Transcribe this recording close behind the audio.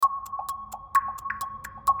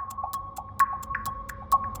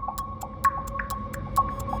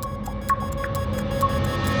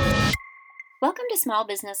to Small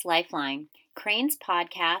Business Lifeline, Crane's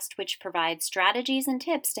podcast, which provides strategies and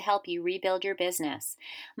tips to help you rebuild your business.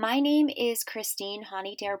 My name is Christine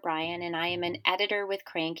Honey-Dare-Bryan, and I am an editor with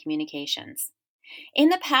Crane Communications. In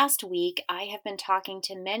the past week, I have been talking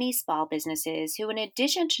to many small businesses who, in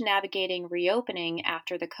addition to navigating reopening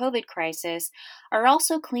after the COVID crisis, are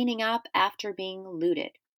also cleaning up after being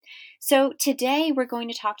looted. So today we're going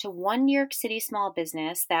to talk to one New York City small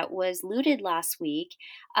business that was looted last week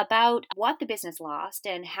about what the business lost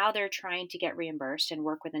and how they're trying to get reimbursed and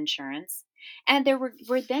work with insurance. And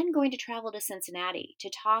we're then going to travel to Cincinnati to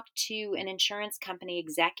talk to an insurance company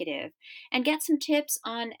executive and get some tips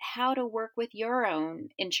on how to work with your own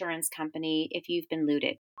insurance company if you've been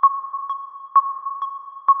looted.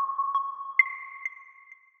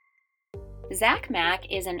 Zach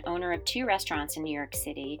Mack is an owner of 2 restaurants in New York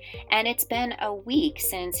City, and it's been a week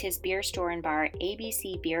since his beer store and bar,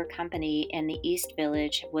 ABC Beer Company in the East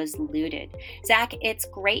Village, was looted. Zach, it's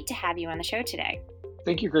great to have you on the show today.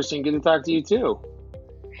 Thank you, Christine. Good to talk to you too.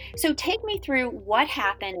 So take me through what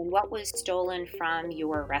happened and what was stolen from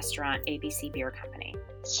your restaurant, ABC Beer Company.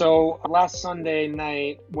 So last Sunday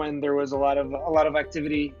night, when there was a lot of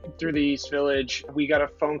activity through the East Village, we got a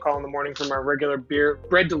phone call in the morning from our regular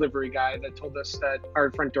bread delivery guy that told us that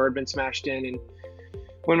our front door had been smashed in. And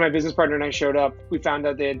when my business partner and I showed up, we found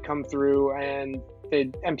out they had come through and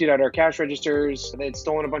they'd emptied out our cash registers. They'd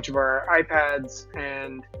stolen a bunch of our iPads,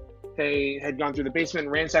 and they had gone through the basement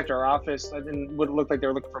and ransacked our office and what looked like they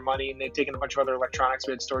were looking for money. And they'd taken a bunch of other electronics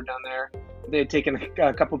we had stored down there. They had taken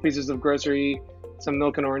a couple pieces of grocery, some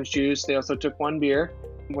milk and orange juice. They also took 1 beer,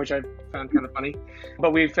 which I found kind of funny.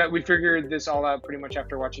 But we figured this all out pretty much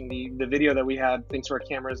after watching the video that we had, thanks to our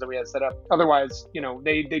cameras that we had set up. Otherwise,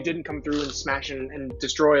 they didn't come through and smash and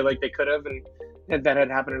destroy like they could have, and that had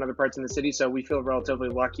happened in other parts in the city. So we feel relatively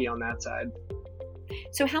lucky on that side.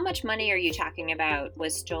 So how much money are you talking about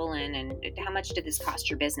was stolen, and how much did this cost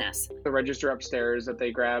your business? The register upstairs that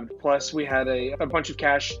they grabbed, plus we had a bunch of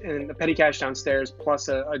cash and the petty cash downstairs, plus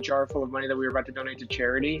a jar full of money that we were about to donate to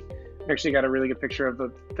charity. I actually got a really good picture of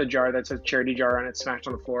the jar that says charity jar on it, smashed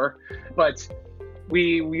on the floor. But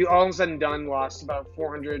we all said and done lost about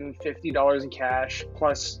 $450 in cash,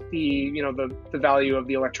 plus the value of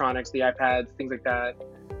the electronics, the iPads, things like that,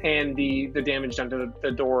 and the damage done to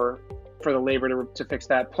the door for the labor to fix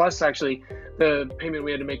that, plus actually the payment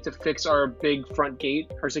we had to make to fix our big front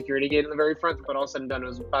gate, our security gate in the very front. But all said and done, it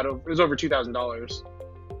was over $2,000.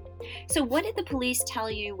 So what did the police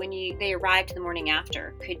tell you when they arrived the morning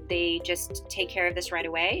after? Could they just take care of this right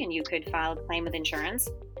away and you could file a claim with insurance?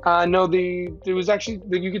 No, there was actually,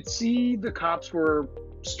 you could see the cops were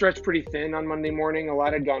stretched pretty thin on Monday morning. A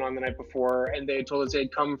lot had gone on the night before, and they told us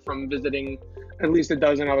they'd come from visiting at least a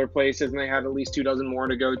dozen other places, and they had at least 2 dozen more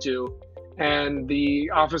to go to. And the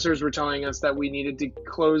officers were telling us that we needed to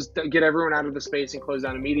get everyone out of the space and close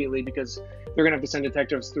down immediately because they're going to have to send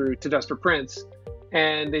detectives through to Desperate Prince.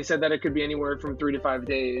 And they said that it could be anywhere from 3 to 5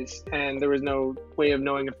 days. And there was no way of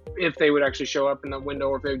knowing if they would actually show up in the window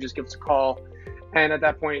or if they would just give us a call. And at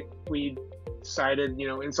that point, we decided,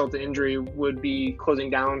 insult to injury would be closing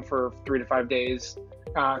down for 3 to 5 days.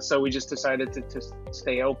 So we just decided to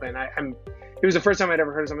stay open. It was the first time I'd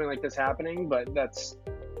ever heard of something like this happening, but this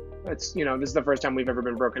is the first time we've ever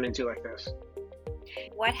been broken into like this.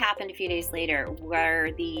 What happened a few days later?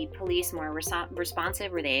 Were the police more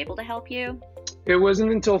responsive? Were they able to help you? It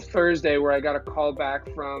wasn't until Thursday where I got a call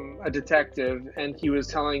back from a detective, and he was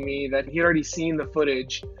telling me that he had already seen the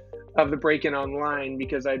footage of the break-in online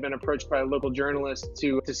because I'd been approached by a local journalist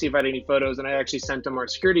to see if I had any photos, and I actually sent him our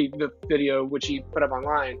security video, which he put up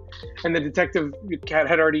online. And the detective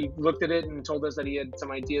had already looked at it and told us that he had some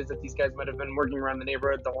ideas that these guys might have been working around the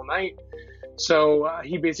neighborhood the whole night. So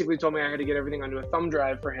he basically told me I had to get everything onto a thumb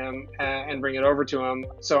drive for him and bring it over to him.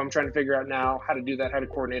 So I'm trying to figure out now how to do that, how to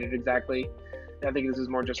coordinate it exactly. I think this is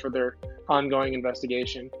more just for their ongoing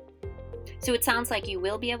investigation. So it sounds like you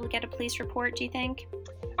will be able to get a police report, do you think?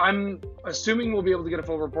 I'm assuming we'll be able to get a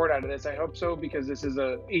full report out of this. I hope so, because this is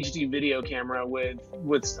a HD video camera with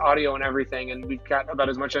audio and everything, and we've got about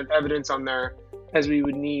as much evidence on there as we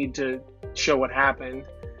would need to show what happened.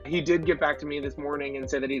 He did get back to me this morning and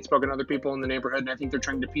say that he'd spoken to other people in the neighborhood, and I think they're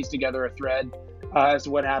trying to piece together a thread as to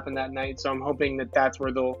what happened that night. So I'm hoping that that's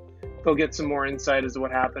where they'll get some more insight as to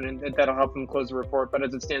what happened, and that'll help them close the report. But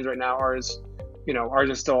as it stands right now, ours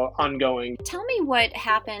is still ongoing. Tell me what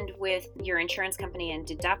happened with your insurance company and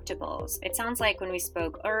deductibles. It sounds like when we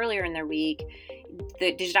spoke earlier in the week,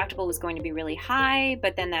 the deductible was going to be really high,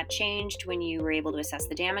 but then that changed when you were able to assess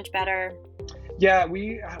the damage better. Yeah,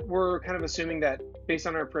 we were kind of assuming that based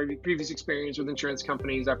on our previous experience with insurance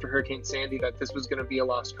companies after Hurricane Sandy, that this was going to be a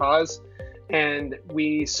lost cause. And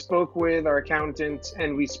we spoke with our accountant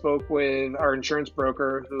and we spoke with our insurance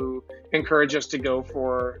broker, who encouraged us to go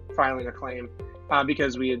for filing a claim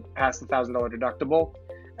because we had passed the $1,000 deductible.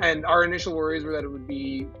 And our initial worries were that it would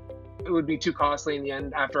be too costly in the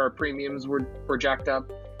end after our premiums were jacked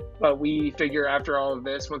up. But we figure after all of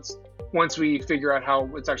this, once we figure out how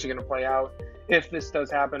it's actually going to play out, if this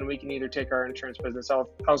does happen, we can either take our insurance business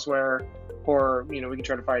elsewhere, or we can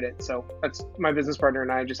try to fight it. So that's my business partner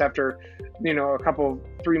and I, just after a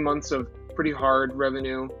 3 months of pretty hard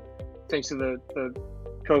revenue thanks to the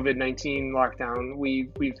COVID-19 lockdown,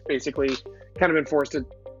 we've basically kind of been forced to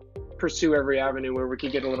pursue every avenue where we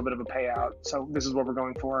could get a little bit of a payout. So this is what we're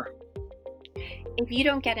going for. If you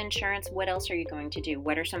don't get insurance, what else are you going to do?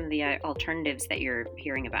 What are some of the alternatives that you're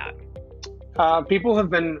hearing about? People have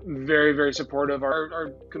been very, very supportive.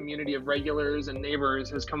 Our community of regulars and neighbors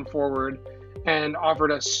has come forward and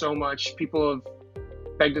offered us so much. People have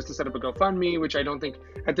begged us to set up a GoFundMe, which I don't think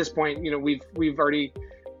at this point, we've already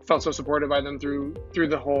felt so supported by them through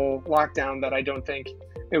the whole lockdown that I don't think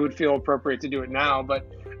it would feel appropriate to do it now.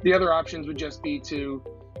 But the other options would just be to,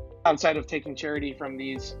 outside of taking charity from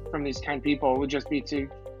these kind people, would just be to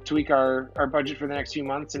tweak our budget for the next few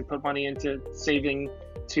months and put money into saving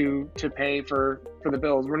to pay for the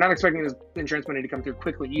bills. We're not expecting this insurance money to come through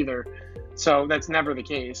quickly either, so that's never the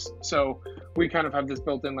case. So we kind of have this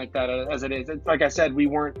built in like that as it is. Like I said, we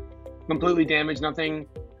weren't completely damaged. Nothing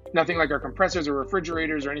like our compressors or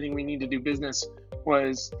refrigerators or anything we need to do business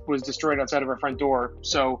was destroyed outside of our front door.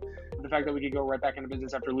 So the fact that we could go right back into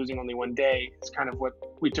business after losing only one day is kind of what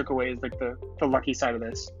we took away as like the lucky side of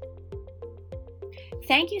this.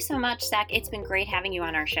 Thank you so much, Zach. It's been great having you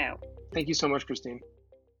on our show. Thank you so much, Christine.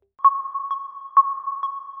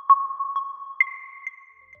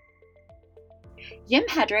 Jim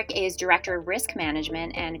Hedrick is Director of Risk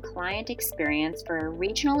Management and Client Experience for a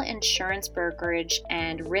regional insurance brokerage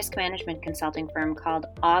and risk management consulting firm called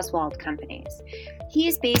Oswald Companies. He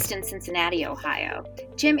is based in Cincinnati, Ohio.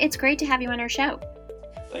 Jim, it's great to have you on our show.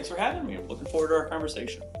 Thanks for having me. I'm looking forward to our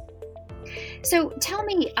conversation. So tell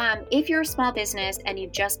me, if you're a small business and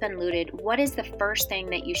you've just been looted, what is the first thing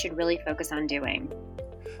that you should really focus on doing?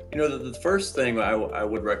 The first thing I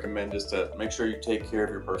would recommend is to make sure you take care of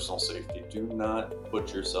your personal safety. Do not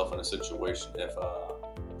put yourself in a situation if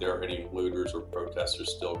there are any looters or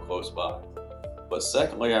protesters still close by. But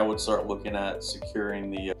secondly, I would start looking at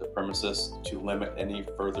securing the premises to limit any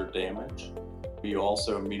further damage. You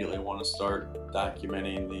also immediately want to start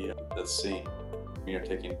documenting the scene.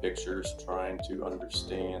 Taking pictures, trying to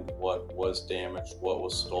understand what was damaged, what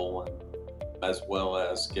was stolen, as well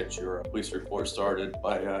as get your police report started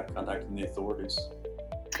by contacting the authorities.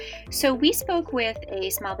 So we spoke with a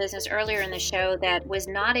small business earlier in the show that was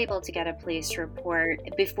not able to get a police report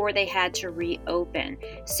before they had to reopen.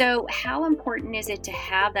 So how important is it to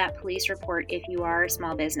have that police report if you are a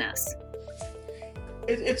small business?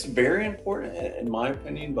 It's very important in my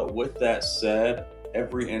opinion, but with that said,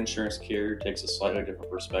 every insurance carrier takes a slightly different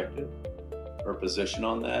perspective or position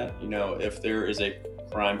on that. If there is a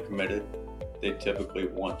crime committed, they typically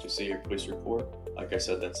want to see a police report. Like I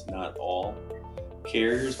said, that's not all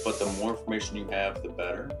carriers, but the more information you have, the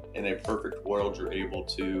better. In a perfect world, you're able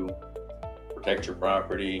to protect your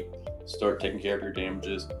property, start taking care of your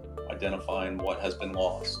damages, identifying what has been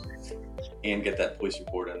lost, and get that police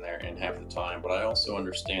report in there in half the time. But I also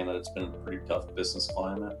understand that it's been a pretty tough business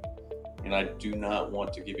climate, and I do not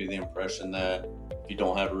want to give you the impression that if you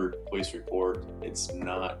don't have a police report, it's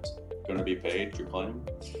not going to be paid, your claim.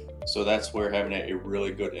 So that's where having a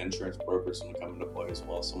really good insurance broker is going to come into play as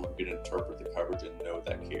well. Someone who can interpret the coverage and know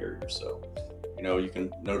that carrier. So, you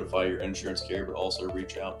can notify your insurance carrier, but also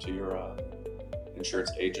reach out to your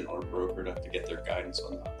insurance agent or broker to get their guidance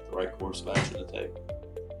on the right course of action to take.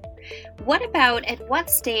 What about, at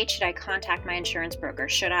what stage should I contact my insurance broker?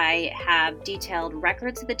 Should I have detailed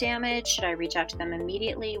records of the damage? Should I reach out to them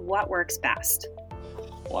immediately? What works best?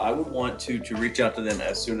 Well, I would want to reach out to them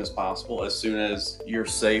as soon as possible, as soon as you're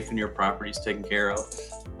safe and your property is taken care of.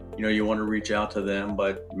 You want to reach out to them,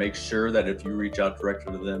 but make sure that if you reach out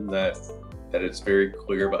directly to them, that it's very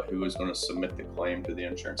clear about who is going to submit the claim to the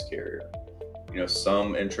insurance carrier.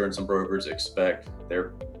 Some insurance and brokers expect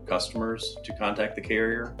their customers to contact the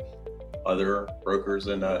carrier. Other brokers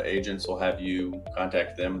and agents will have you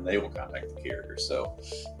contact them and they will contact the carrier. So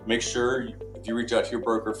make sure if you reach out to your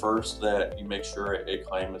broker first that you make sure a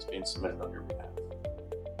claim is being submitted on your behalf.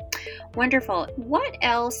 Wonderful. What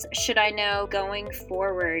else should I know going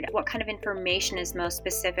forward? What kind of information is most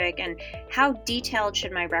specific, and how detailed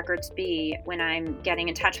should my records be when I'm getting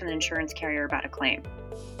in touch with an insurance carrier about a claim?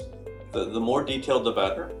 The more detailed, the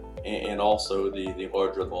better, and also the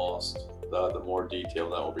larger the loss, the more detail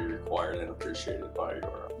that will be required and appreciated by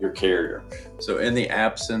your carrier. So in the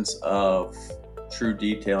absence of true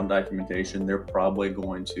detail and documentation, they're probably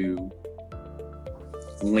going to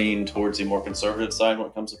lean towards the more conservative side when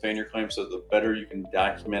it comes to paying your claim. So the better you can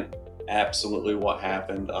document absolutely what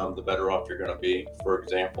happened, the better off you're going to be. For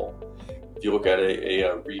example, if you look at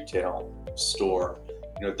a retail store,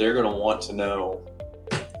 they're going to want to know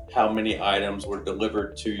how many items were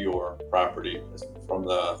delivered to your property from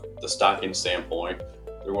the stocking standpoint.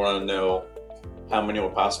 They want to know how many were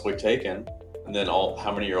possibly taken, and then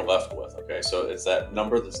how many you're left with. Okay, so it's that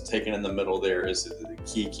number that's taken in the middle there is the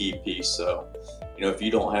key piece. So, if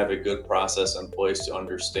you don't have a good process in place to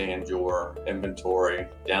understand your inventory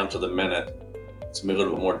down to the minute, it's going to be a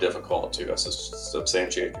little bit more difficult to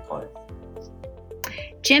substantiate the claim.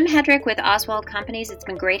 Jim Hedrick with Oswald Companies, it's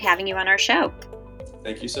been great having you on our show.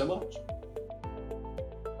 Thank you so much.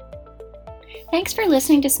 Thanks for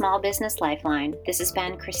listening to Small Business Lifeline. This has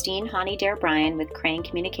been Christine Honey-Dare Bryan with Crane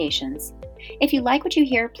Communications. If you like what you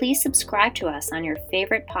hear, please subscribe to us on your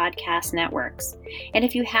favorite podcast networks. And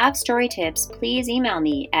if you have story tips, please email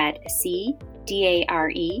me at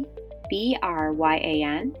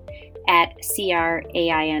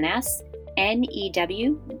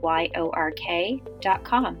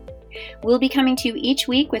cdarebryan@crainSnewyork.com. We'll be coming to you each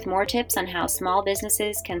week with more tips on how small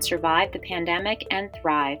businesses can survive the pandemic and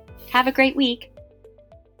thrive. Have a great week.